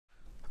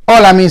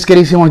Hola mis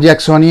queridísimos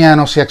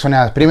jacksonianos y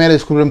jacksonianas. Primero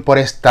disculpen por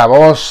esta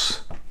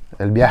voz.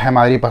 El viaje a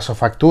Madrid pasó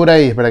factura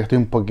y es verdad que estoy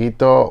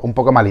un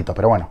poco malito,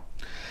 pero bueno.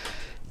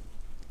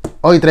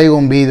 Hoy traigo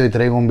un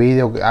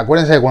vídeo.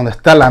 Acuérdense que cuando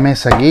está la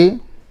mesa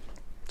aquí,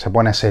 se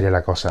pone seria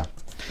la cosa.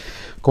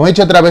 Como he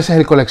dicho otras veces,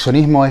 el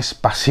coleccionismo es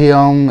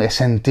pasión, es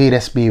sentir,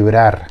 es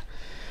vibrar.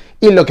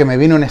 Y lo que me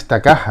vino en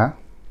esta caja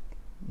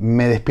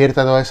me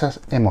despierta todas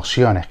esas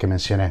emociones que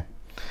mencioné.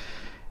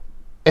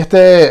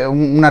 Este es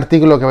un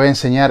artículo que voy a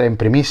enseñar en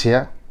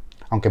primicia,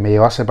 aunque me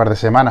llevó hace un par de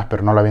semanas,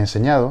 pero no lo había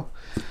enseñado.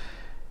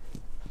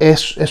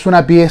 Es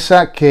una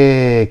pieza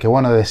que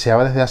bueno,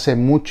 deseaba desde hace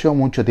mucho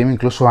tiempo,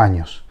 incluso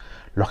años.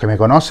 Los que me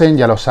conocen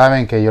ya lo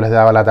saben, que yo les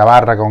daba la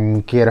tabarra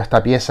con quiero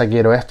esta pieza,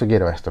 quiero esto,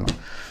 ¿no?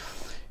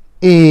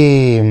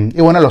 Y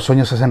bueno, los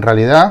sueños se hacen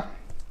realidad.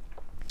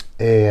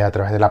 A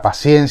través de la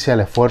paciencia, el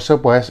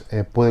esfuerzo, pues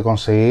pude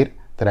conseguir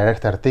traer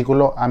este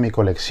artículo a mi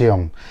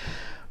colección.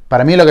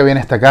 Para mí lo que viene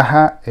en esta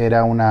caja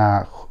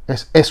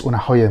es una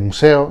joya de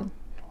museo,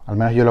 al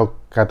menos yo lo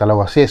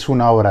catalogo así, es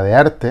una obra de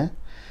arte.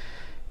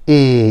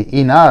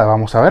 Y nada,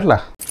 vamos a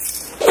verla.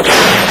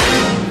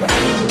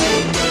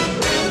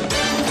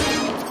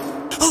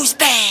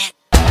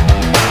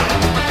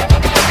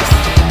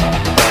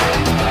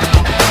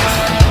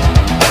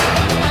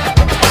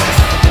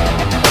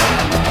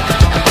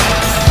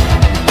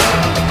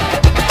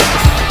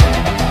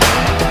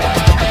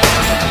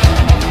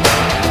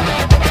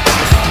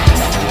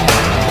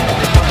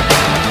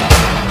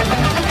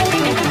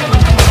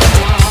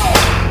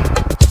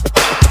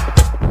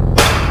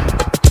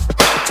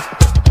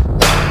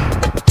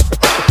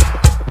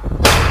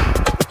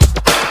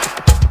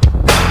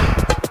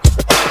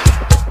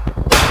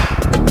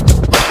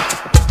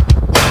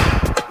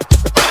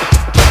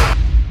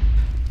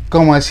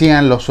 Como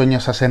decían, los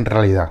sueños se hacen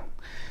realidad.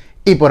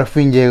 Y por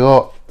fin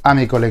llegó a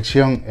mi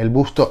colección el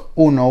busto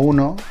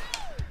 1:1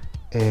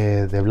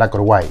 de Black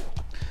or White.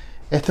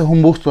 Este es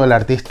un busto del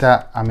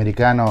artista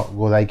americano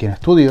GodaiKing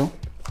Studio.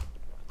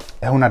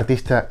 Es un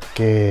artista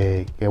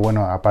que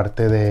bueno,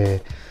 aparte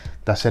de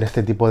hacer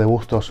este tipo de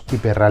bustos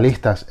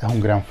hiperrealistas, es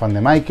un gran fan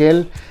de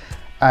Michael.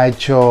 Ha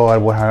hecho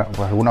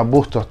algunos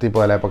bustos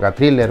tipo de la época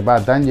Thriller,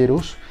 Bad,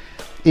 Dangerous.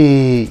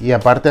 Y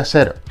aparte de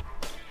hacer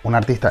un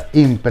artista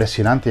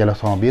impresionante, ya lo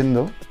estamos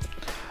viendo.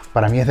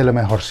 Para mí es de lo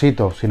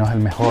mejorcito, si no es el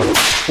mejor.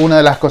 Una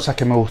de las cosas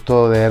que me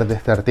gustó de ver de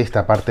este artista,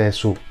 aparte de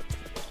su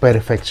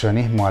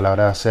perfeccionismo a la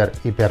hora de hacer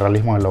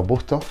hiperrealismo en los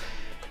bustos,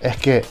 es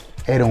que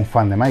era un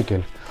fan de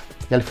Michael.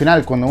 Y al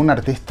final, cuando un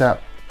artista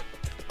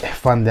es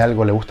fan de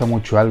algo, le gusta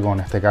mucho algo,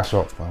 en este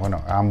caso, pues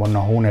bueno, a ambos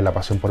nos une la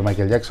pasión por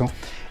Michael Jackson,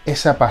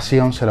 esa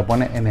pasión se la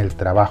pone en el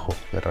trabajo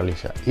que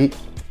realiza y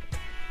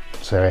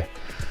se ve.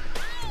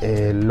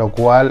 Lo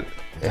cual,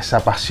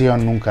 esa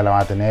pasión nunca la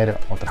van a tener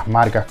otras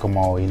marcas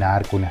como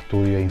Inarco,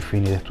 Studio,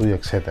 Infinity Studio,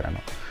 etc.,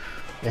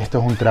 ¿no? Esto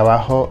es un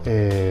trabajo,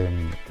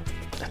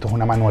 esto es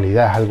una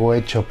manualidad, es algo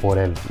hecho por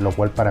él, lo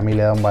cual para mí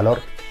le da un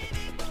valor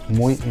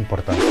muy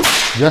importante.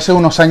 Yo hace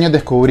unos años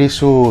descubrí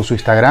su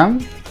Instagram,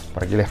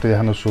 por aquí le estoy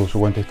dejando su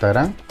cuenta de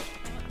Instagram,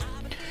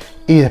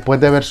 y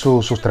después de ver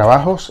sus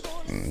trabajos,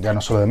 ya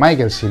no solo de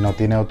Michael, sino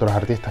tiene otros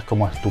artistas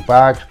como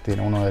Tupac,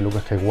 tiene uno de Luke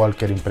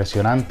Skywalker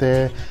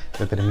impresionante,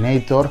 de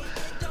Terminator.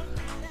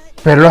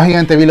 Pero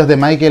lógicamente vi los de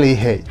Michael y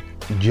dije,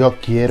 yo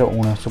quiero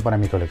uno de estos para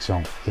mi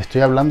colección. Y estoy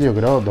hablando, yo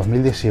creo,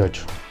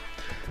 2018.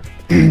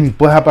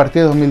 Pues a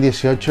partir de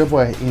 2018,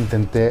 pues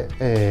intenté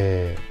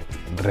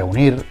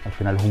reunir, al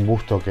final es un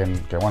busto que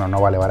bueno,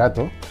 no vale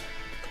barato.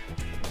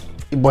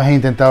 Y pues he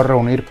intentado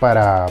reunir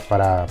para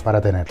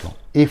tenerlo.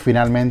 Y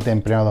finalmente,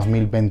 en pleno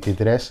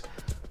 2023,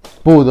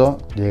 pudo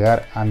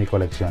llegar a mi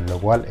colección, lo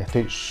cual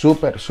estoy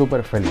súper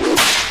feliz.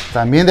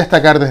 También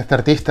destacar de este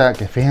artista,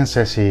 que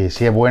fíjense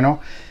si es bueno,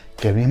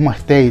 que el mismo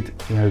State,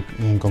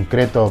 y en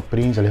concreto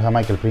Prince, el hijo de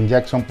Michael, Prince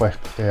Jackson, pues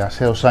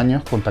hace 2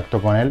 años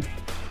contactó con él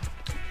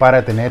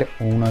para tener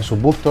uno de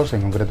sus bustos,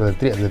 en concreto de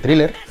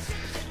Thriller,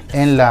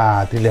 en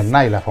la Thriller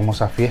Night, la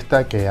famosa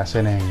fiesta que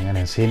hacen en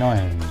Encino,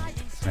 en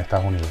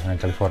Estados Unidos, en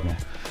California.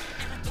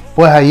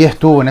 Pues ahí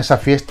estuvo en esa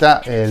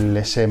fiesta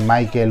ese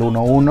Michael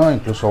 1:1,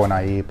 incluso bueno,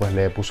 ahí pues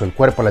le puso el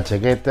cuerpo, la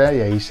chaqueta,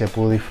 y ahí se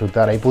pudo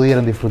disfrutar, ahí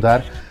pudieron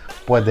disfrutar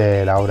pues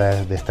de la obra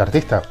de este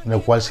artista,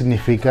 lo cual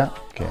significa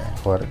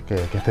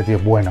que este tío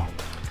es bueno.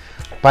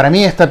 Para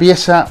mí esta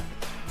pieza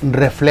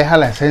refleja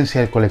la esencia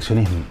del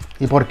coleccionismo.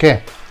 ¿Y por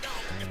qué?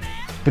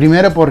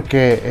 Primero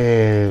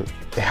porque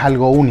es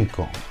algo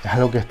único, es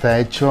algo que está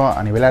hecho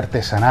a nivel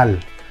artesanal,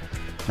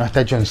 no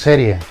está hecho en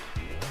serie,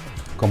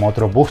 como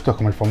otros bustos,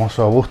 como el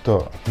famoso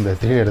busto de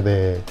Thriller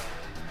de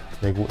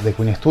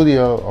Queen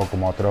Studio, o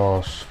como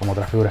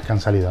otras figuras que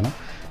han salido, ¿no?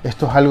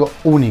 Esto es algo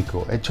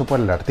único, hecho por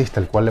el artista,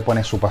 el cual le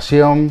pone su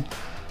pasión,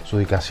 su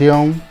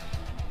dedicación.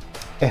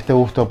 Este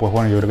busto, pues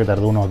bueno, yo creo que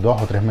tardó unos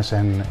 2 o 3 meses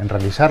en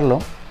realizarlo.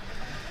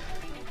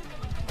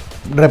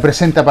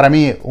 Representa para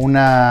mí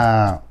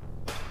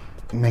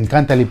me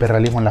encanta el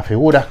hiperrealismo en las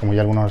figuras, como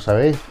ya algunos lo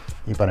sabéis,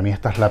 y para mí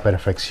esta es la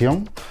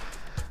perfección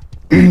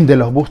de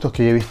los bustos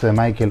que yo he visto de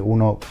Michael,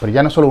 pero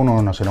ya no solo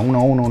 1:1, sino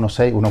 1:1,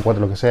 1:6, 1:4,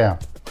 lo que sea.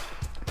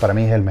 Para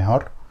mí es el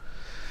mejor.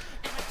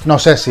 No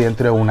sé si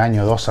entre un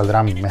año o dos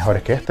saldrán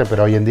mejores que este,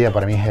 pero hoy en día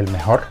para mí es el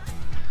mejor.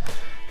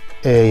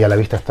 Y a la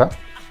vista está.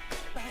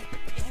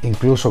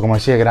 Incluso, como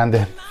decía,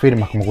 grandes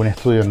firmas como GodaiKing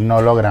Studio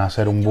no logran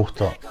hacer un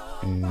busto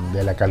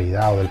de la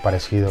calidad o del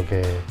parecido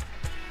que,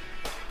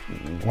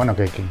 bueno,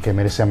 que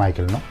merece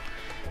Michael, ¿no?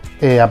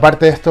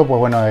 Aparte de esto, pues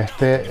bueno,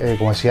 este,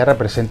 como decía,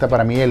 representa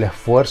para mí el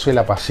esfuerzo y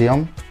la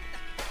pasión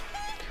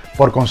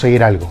por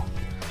conseguir algo.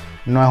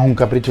 No es un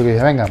capricho que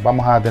dice, venga,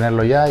 vamos a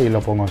tenerlo ya y lo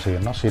puedo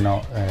conseguir, ¿no?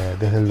 Sino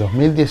desde el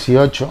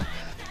 2018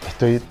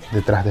 estoy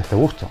detrás de este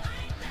busto.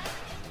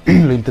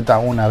 Lo he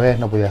intentado una vez,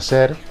 no podía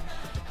ser.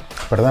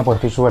 Perdón,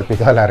 porque estoy súper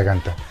picado de la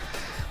garganta.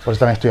 Por eso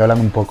también estoy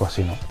hablando un poco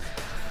así, ¿no?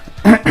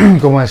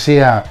 Como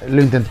decía,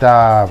 lo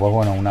intentaba, pues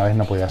bueno, una vez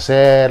no podía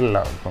hacer,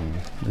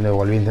 lo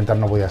volví a intentar,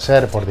 no podía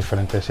hacer por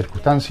diferentes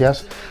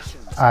circunstancias.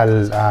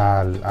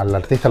 Al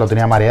artista lo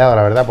tenía mareado,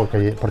 la verdad,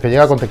 porque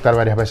llegué a contactar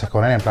varias veces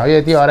con él, en plan,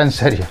 oye tío, ahora en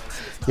serio.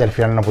 Y al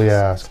final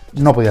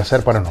no podía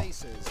ser, pero no.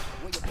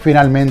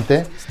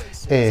 Finalmente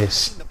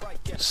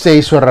se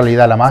hizo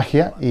realidad la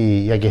magia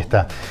y aquí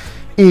está.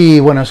 Y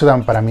bueno,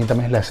 eso para mí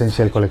también es la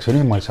esencia del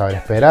coleccionismo, el saber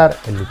esperar,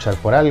 el luchar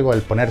por algo,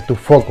 el poner tu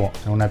foco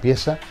en una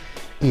pieza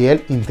y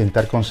el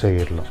intentar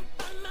conseguirlo.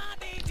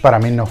 Para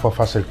mí no fue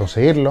fácil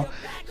conseguirlo,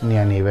 ni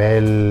a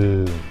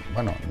nivel,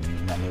 bueno,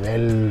 ni a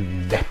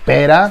nivel de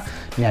espera,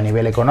 ni a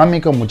nivel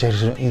económico, muchas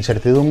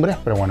incertidumbres,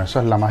 pero bueno, eso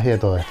es la magia de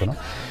todo esto, ¿no?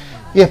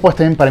 Y después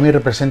también para mí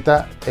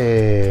representa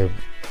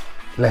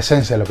la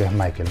esencia de lo que es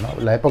Michael,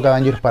 ¿no? La época de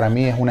Dangerous para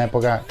mí es una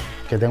época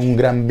que tengo un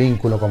gran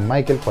vínculo con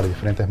Michael por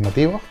diferentes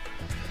motivos.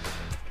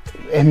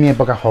 Es mi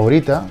época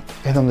favorita,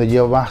 es donde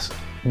yo más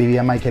vivía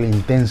a Michael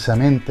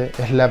intensamente,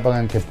 es la época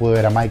en que pude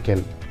ver a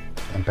Michael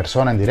en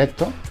persona, en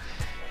directo.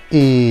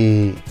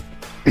 Y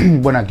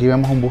bueno, aquí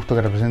vemos un busto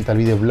que representa el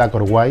vídeo Black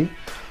or White,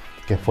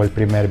 que fue el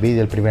primer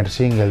vídeo, el primer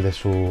single de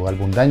su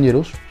álbum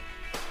Dangerous.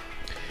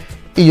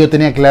 Y yo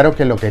tenía claro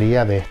que lo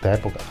quería de esta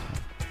época.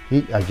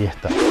 Y aquí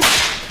está.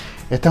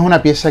 Esta es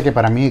una pieza que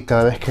para mí,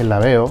 cada vez que la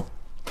veo,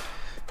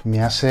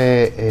 me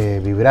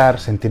hace vibrar,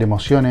 sentir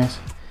emociones.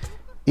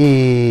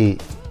 Y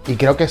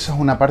creo que eso es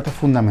una parte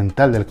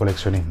fundamental del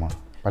coleccionismo,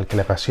 para el que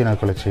le apasiona el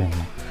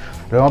coleccionismo.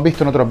 Lo hemos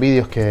visto en otros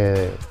vídeos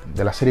de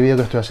la serie de vídeos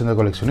que estoy haciendo de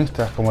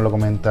coleccionistas, como lo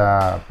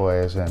comenta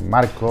pues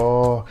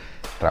Marcos,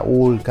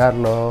 Raúl,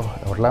 Carlos,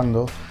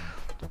 Orlando,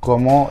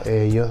 como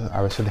ellos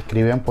a veces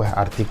describen pues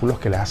artículos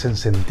que les hacen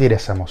sentir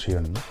esa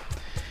emoción, ¿no?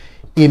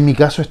 Y en mi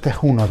caso este es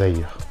uno de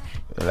ellos.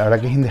 La verdad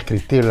que es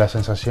indescriptible la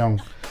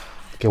sensación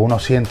que uno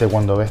siente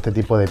cuando ve este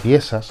tipo de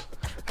piezas.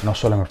 No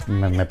solo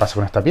me pasa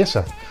con esta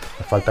pieza,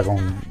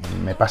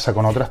 me pasa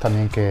con otras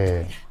también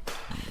que,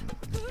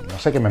 no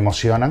sé, que me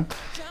emocionan.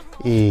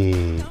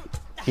 Y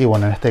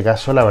bueno, en este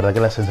caso la verdad que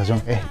la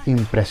sensación es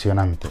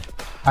impresionante.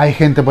 Hay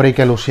gente por ahí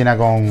que alucina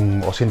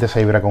o siente esa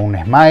vibra con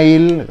un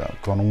smile,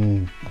 con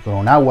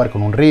un hour,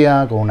 con un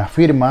RIA, con una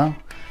firma.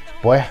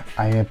 Pues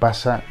a mí me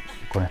pasa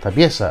con esta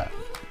pieza.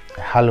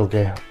 Es algo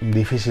que es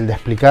difícil de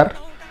explicar,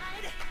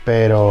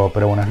 pero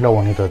bueno, es lo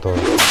bonito de todo.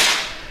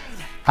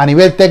 A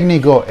nivel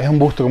técnico es un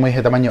busto, como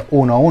dije, tamaño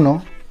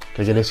 1:1.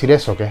 ¿Qué quiere decir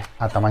eso? Que es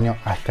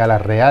a escala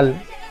real.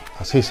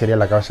 Así sería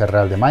la cabeza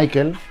real de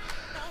Michael.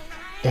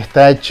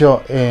 Está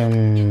hecho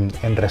en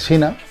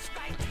resina,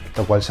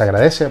 lo cual se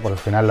agradece, porque al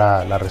final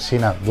la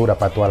resina dura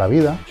para toda la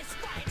vida.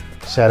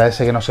 Se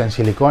agradece que no sea en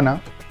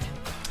silicona,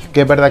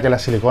 que es verdad que la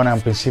silicona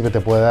en principio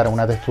te puede dar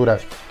una textura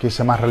que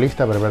sea más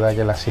realista, pero es verdad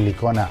que la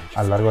silicona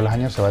a lo largo de los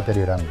años se va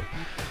deteriorando.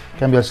 En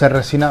cambio, al ser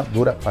resina,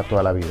 dura para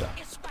toda la vida.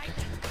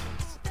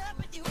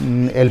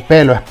 El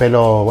pelo es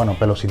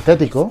pelo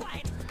sintético.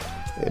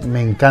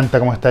 Me encanta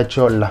cómo está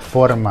hecho la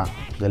forma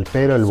del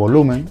pelo, el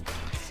volumen.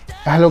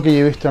 Es algo que yo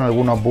he visto en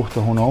algunos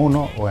bustos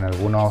 1:1 o en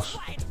algunos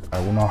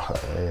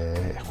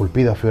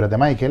esculpidos figuras de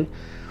Michael,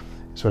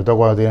 sobre todo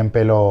cuando tienen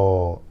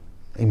pelo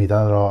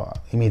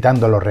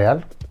imitando lo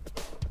real,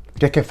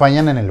 que es que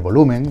fallan en el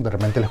volumen. De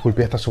repente el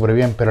esculpido está súper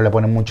bien, pero le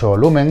ponen mucho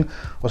volumen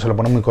o se lo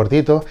ponen muy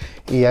cortito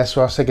y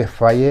eso hace que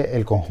falle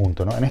el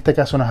conjunto, ¿no? En este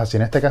caso no es así.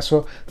 En este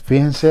caso,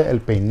 fíjense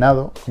el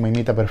peinado, como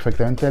imita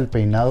perfectamente el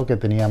peinado que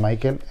tenía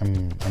Michael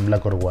en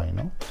Black or White,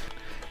 ¿no?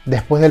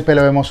 Después del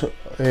pelo vemos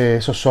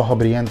esos ojos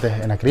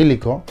brillantes en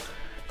acrílico,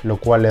 lo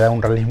cual le da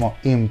un realismo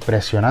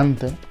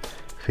impresionante.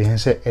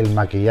 Fíjense el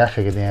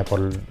maquillaje que tiene,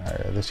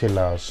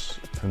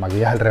 el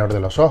maquillaje alrededor de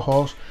los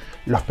ojos,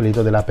 los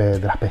pelitos de las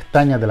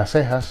pestañas, de las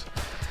cejas.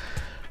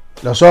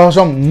 Los ojos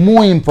son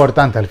muy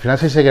importantes. Al final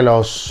se dice que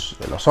los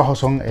ojos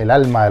son el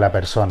alma de la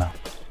persona.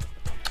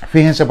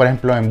 Fíjense, por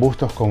ejemplo, en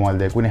bustos como el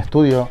de GodaiKing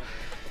Studio,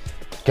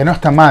 que no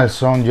está mal.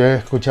 Yo he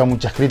escuchado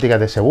muchas críticas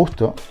de ese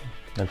busto,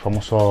 el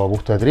famoso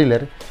busto de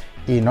Thriller,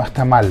 y no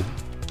está mal,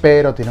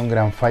 pero tiene un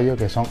gran fallo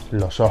que son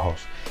los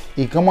ojos.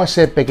 Y como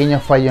ese pequeño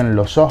fallo en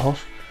los ojos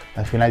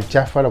al final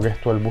chafa lo que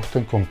es todo el busto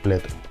en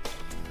completo.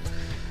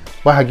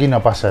 Pues aquí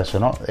no pasa eso,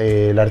 ¿no?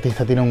 El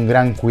artista tiene un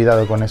gran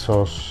cuidado con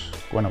esos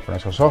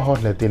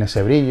ojos, le tiene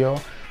ese brillo,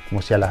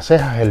 como si a las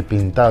cejas, el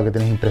pintado que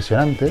tiene es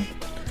impresionante,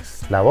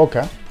 la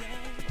boca.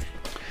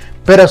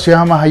 Pero si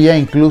vamos más allá,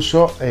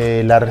 incluso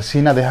la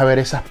resina deja ver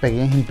esas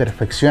pequeñas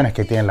imperfecciones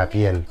que tiene la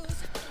piel.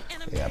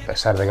 Y a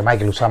pesar de que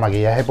Michael usa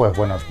maquillaje, pues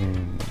bueno,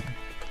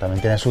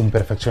 también tiene sus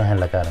imperfecciones en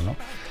la cara, ¿no?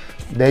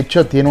 De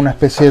hecho, tiene una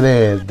especie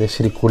de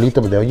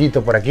circulito, de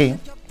hoyito por aquí,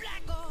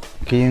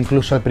 que yo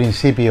incluso al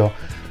principio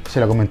se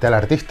lo comenté al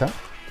artista.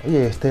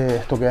 Oye,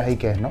 esto que es ahí,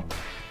 ¿qué es, no?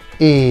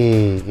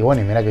 Y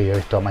bueno, y mira que yo he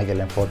visto a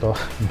Michael en fotos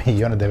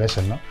millones de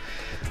veces, ¿no?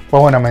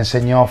 Pues bueno, me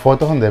enseñó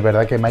fotos donde de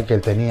verdad que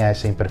Michael tenía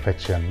esa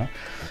imperfección, ¿no?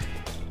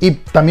 Y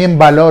también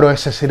valoro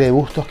esa serie de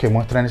bustos que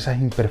muestran esas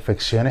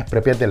imperfecciones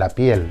propias de la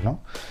piel,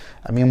 ¿no?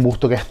 A mí un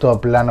busto que es todo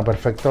plano,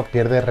 perfecto,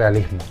 pierde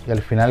realismo. Y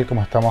al final,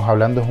 como estamos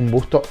hablando, es un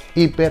busto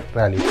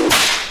hiperrealista.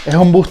 Es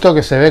un busto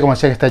que se ve, como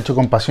decía, que está hecho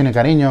con pasión y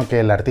cariño,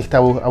 que el artista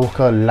ha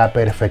buscado la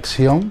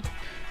perfección.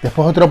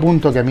 Después otro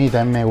punto que a mí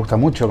también me gusta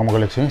mucho como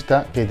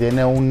coleccionista, que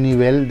tiene un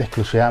nivel de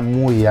exclusividad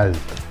muy alto.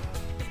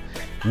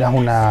 No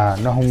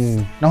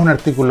es un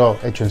artículo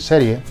hecho en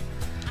serie,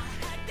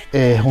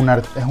 es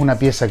una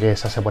pieza que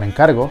se hace por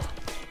encargo.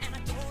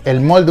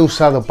 El molde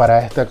usado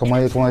para esta, como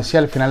decía,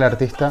 al final el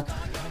artista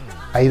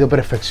ha ido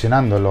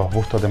perfeccionando los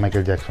bustos de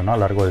Michael Jackson, ¿no? A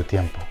lo largo del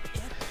tiempo.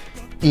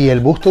 Y el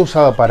busto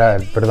usado para,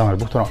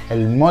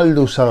 el molde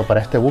usado para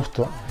este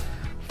busto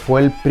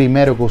fue el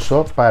primero que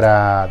usó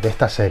de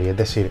esta serie. Es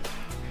decir,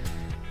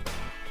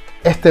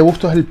 este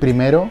busto es el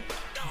primero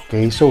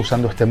que hizo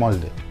usando este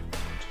molde.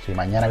 Si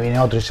mañana viene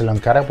otro y se lo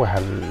encara, pues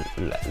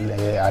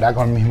le hará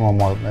con el mismo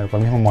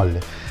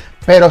molde.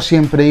 Pero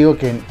siempre digo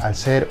que al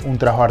ser un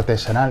trabajo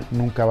artesanal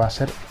nunca va a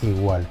ser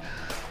igual.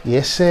 Y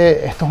esto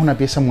es una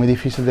pieza muy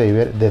difícil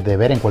de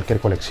ver en cualquier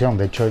colección.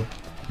 De hecho,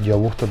 yo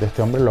bustos de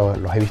este hombre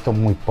los he visto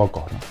muy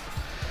pocos, ¿no?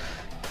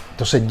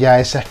 Entonces ya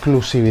esa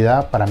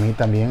exclusividad para mí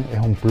también es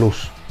un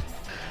plus.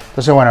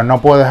 Entonces bueno,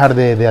 no puedo dejar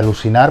de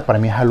alucinar. Para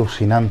mí es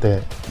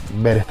alucinante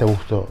ver este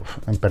busto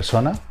en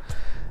persona.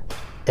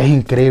 Es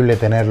increíble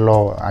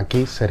tenerlo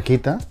aquí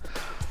cerquita.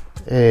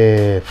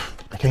 Es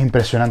que es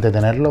impresionante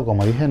tenerlo,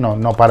 como dije,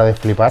 no para de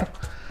flipar.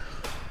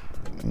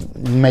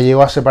 Me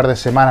llegó hace par de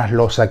semanas,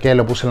 lo saqué,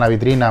 lo puse en la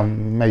vitrina,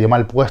 medio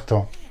mal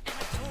puesto.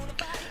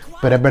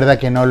 Pero es verdad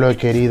que no lo he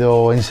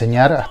querido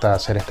enseñar hasta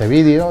hacer este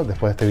vídeo.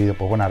 Después de este vídeo,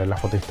 pues bueno, haré la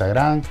foto de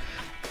Instagram.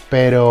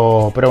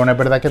 Pero bueno, es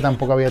verdad que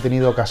tampoco había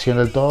tenido ocasión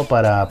del todo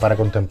para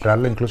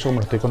contemplarlo, incluso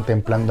como lo estoy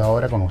contemplando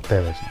ahora con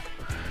ustedes.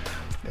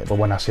 Pues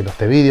bueno, haciendo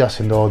este vídeo,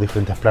 haciendo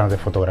diferentes planos de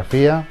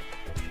fotografía,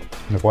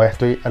 lo cual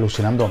estoy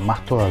alucinando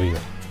más todavía.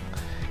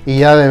 Y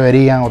ya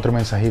deberían, otro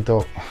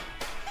mensajito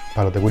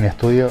para los de GodaiKing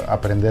Studio,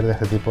 aprender de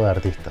este tipo de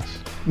artistas.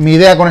 Mi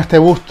idea con este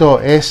busto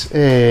es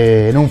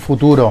en un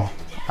futuro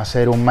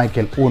hacer un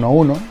Michael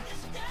 1-1,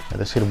 es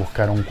decir,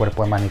 buscar un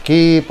cuerpo de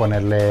maniquí,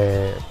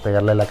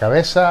 pegarle la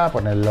cabeza,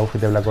 ponerle el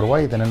outfit de Black or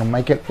White y tener un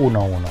Michael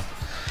 1-1.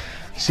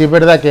 Sí es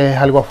verdad que es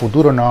algo a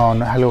futuro, no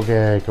es algo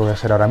que voy a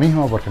hacer ahora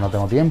mismo porque no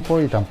tengo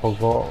tiempo y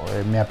tampoco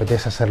me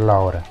apetece hacerlo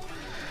ahora.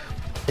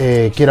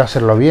 Quiero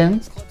hacerlo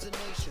bien.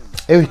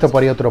 He visto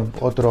por ahí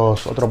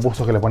otros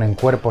bustos que le ponen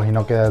cuerpos y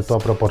no queda del todo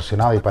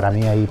proporcionado y para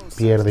mí ahí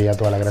pierde ya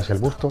toda la gracia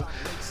el busto.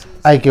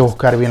 Hay que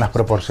buscar bien las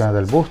proporciones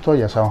del busto,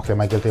 ya sabemos que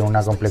Michael tiene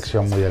una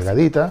complexión muy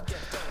delgadita,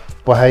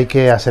 pues hay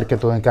que hacer que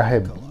todo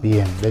encaje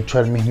bien. De hecho,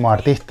 el mismo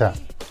artista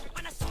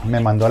me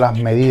mandó las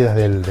medidas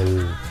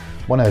del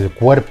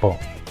cuerpo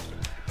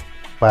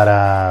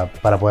para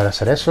poder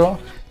hacer eso.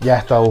 Ya he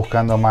estado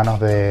buscando manos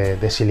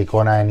de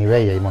silicona en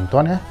eBay y hay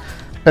montones,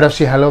 pero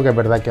sí es algo que es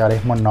verdad que ahora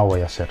mismo no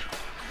voy a hacer.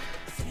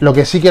 Lo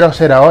que sí quiero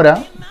hacer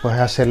ahora, pues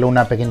es hacerle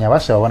una pequeña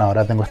base. Bueno,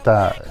 ahora tengo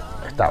esta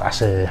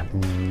base,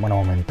 bueno,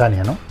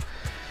 momentánea, ¿no?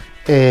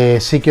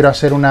 Sí quiero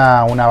hacer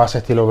una base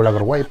estilo Black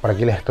or White. Por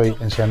aquí les estoy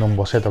enseñando un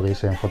boceto que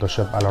hice en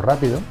Photoshop a lo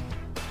rápido.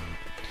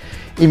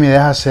 Y me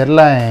deja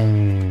hacerla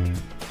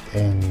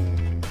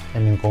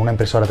con una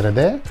impresora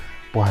 3D,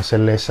 pues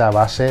hacerle esa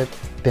base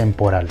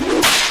temporal.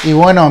 Y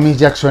bueno, mis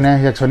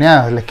jacksonianos y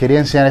jacksonianas, les quería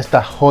enseñar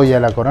esta joya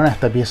de la corona,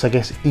 esta pieza que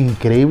es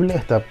increíble.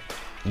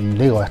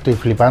 Estoy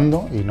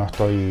flipando y no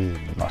estoy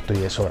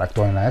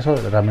sobreactuando en nada de eso,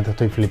 realmente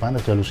estoy flipando,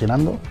 estoy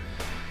alucinando.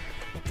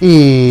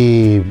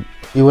 Y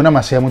bueno, me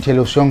hacía mucha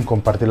ilusión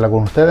compartirla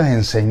con ustedes,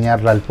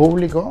 enseñarla al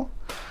público.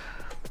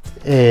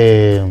 Y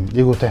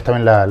que ustedes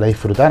también la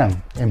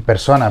disfrutaran en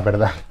persona,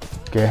 ¿verdad?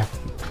 Que es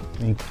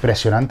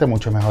impresionante,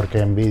 mucho mejor que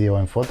en vídeo o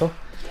en foto.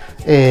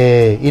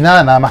 Y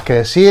nada más que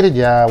decir.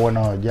 Ya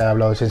he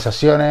hablado de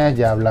sensaciones,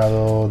 ya he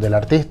hablado del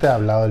artista, he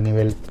hablado del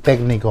nivel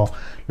técnico,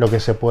 lo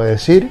que se puede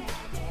decir.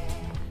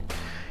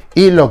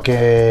 Y lo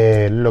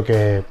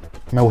que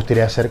me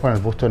gustaría hacer con el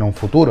busto en un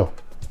futuro.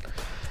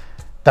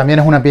 También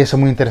es una pieza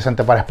muy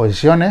interesante para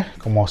exposiciones.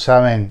 Como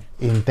saben,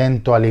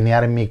 intento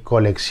alinear mi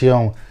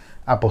colección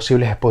a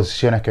posibles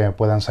exposiciones que me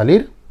puedan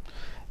salir,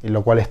 y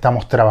lo cual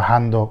estamos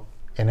trabajando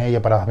en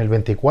ella para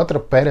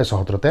 2024, pero eso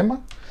es otro tema.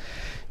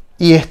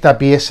 Y esta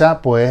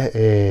pieza pues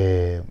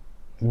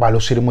va a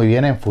lucir muy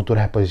bien en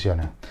futuras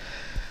exposiciones.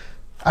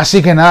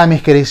 Así que nada,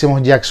 mis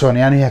queridísimos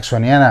jacksonianos y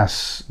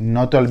jacksonianas,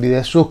 no te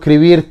olvides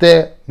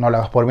suscribirte, no lo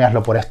hagas por mí,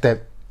 hazlo por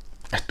este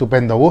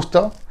estupendo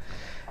busto.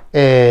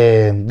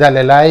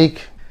 Dale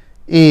like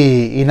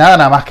y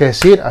nada más que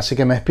decir, así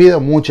que me despido.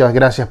 Muchas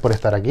gracias por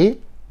estar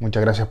aquí,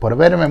 muchas gracias por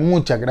verme,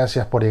 muchas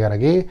gracias por llegar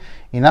aquí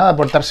y nada,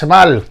 portarse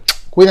mal.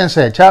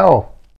 Cuídense, chao.